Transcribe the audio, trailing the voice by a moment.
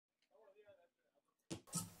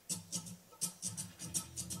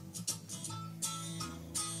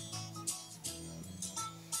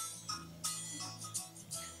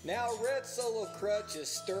Now red solo crutch is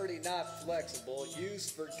sturdy, not flexible,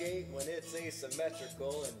 used for gait when it's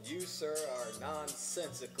asymmetrical, and you, sir, are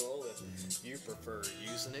nonsensical if you prefer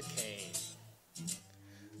using a cane.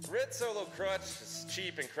 Red Solo Crutch is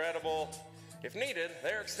cheap and credible. If needed,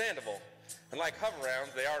 they're extendable. And like hover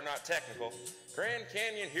rounds, they are not technical. Grand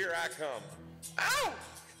Canyon, here I come. Ow!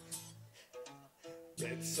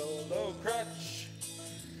 Red Solo Crutch,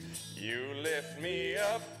 you lift me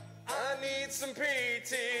up. I need some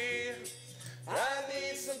PT. I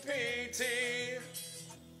need some PT.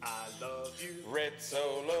 I love you. Red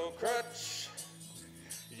Solo Crutch,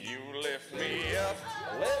 you lift me up.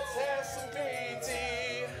 Let's have some PT.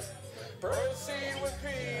 Proceed with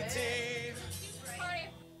PT.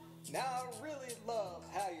 Now I really love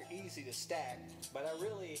how you're easy to stack, but I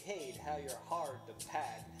really hate how you're hard to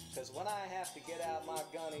pack. Cause when I have to get out my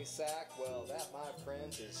gunny sack, well, that, my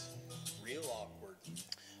friends, is real awkward.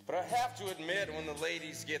 But I have to admit, when the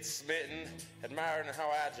ladies get smitten, admiring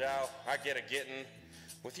how agile I get a getting,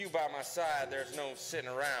 with you by my side, there's no sitting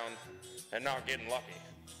around and not getting lucky.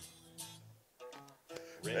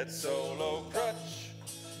 Red Solo Crutch,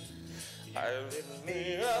 I lift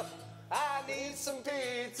me up. I need some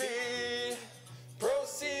PT.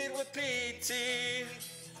 Proceed with PT.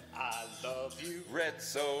 I love you. Red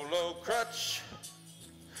Solo Crutch,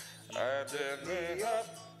 I lift me up.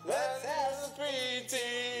 Let's have some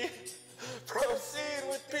PT. Proceed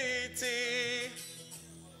with PT.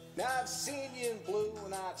 Now I've seen you in blue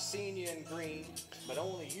and I've seen you in green, but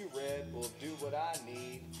only you, Red, will do what I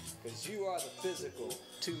need. Cause you are the physical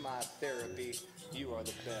to my therapy. You are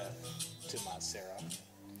the Beth to my Sarah.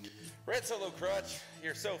 Red Solo Crutch,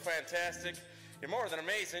 you're so fantastic. You're more than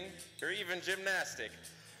amazing. You're even gymnastic.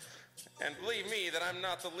 And believe me that I'm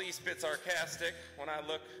not the least bit sarcastic when I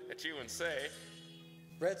look at you and say,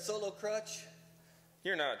 Red Solo Crutch?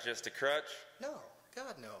 you're not just a crutch. No,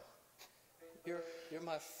 God no. You're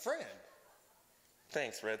my friend.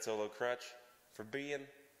 Thanks, Red Solo Crutch, for being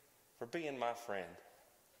my friend.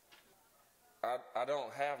 I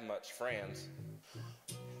don't have much friends.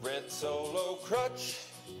 Red Solo Crutch,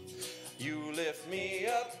 you lift me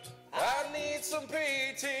up. I need some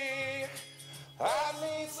PT. I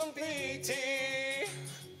need some PT.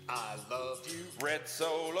 I love you. Red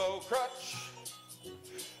Solo Crutch,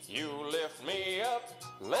 you lift me up.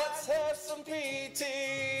 Let's have some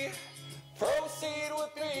PT. Proceed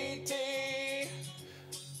with PT.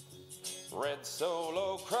 Red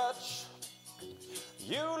Solo Crutch,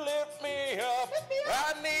 you lift me up.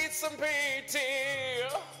 I need some PT.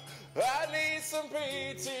 I need some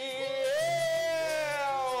PT.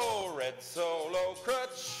 Oh, Red Solo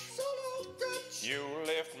Crutch, you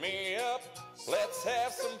lift me up. Let's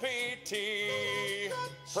have some PT.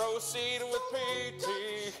 Proceed with PT.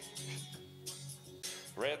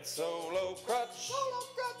 Red Solo Crutch,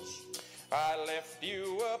 I lift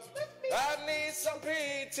you up. I need some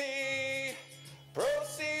PT.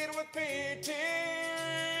 Proceed with PT.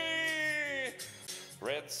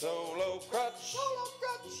 Red Solo Crutch,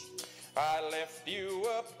 I lift you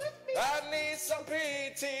up. I need some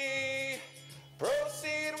PT.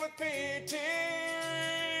 Proceed with PT.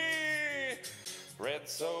 Red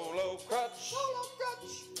Solo Crutch,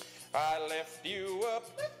 I lift you up.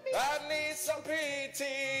 I need some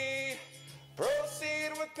PT.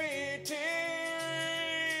 Proceed with PT.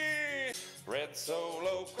 Red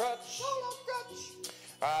Solo Crutch,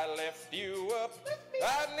 I lift you up.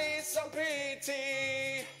 I need some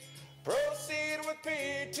PT. Proceed with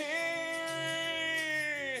PT.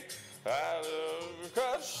 I love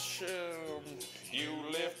Crutch, you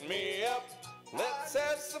lift me up. Let's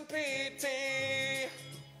have some PT.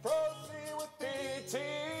 Proceed with PT.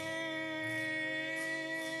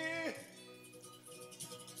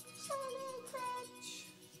 Solo Crutch.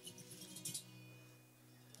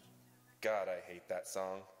 God, I hate that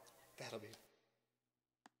song. That'll be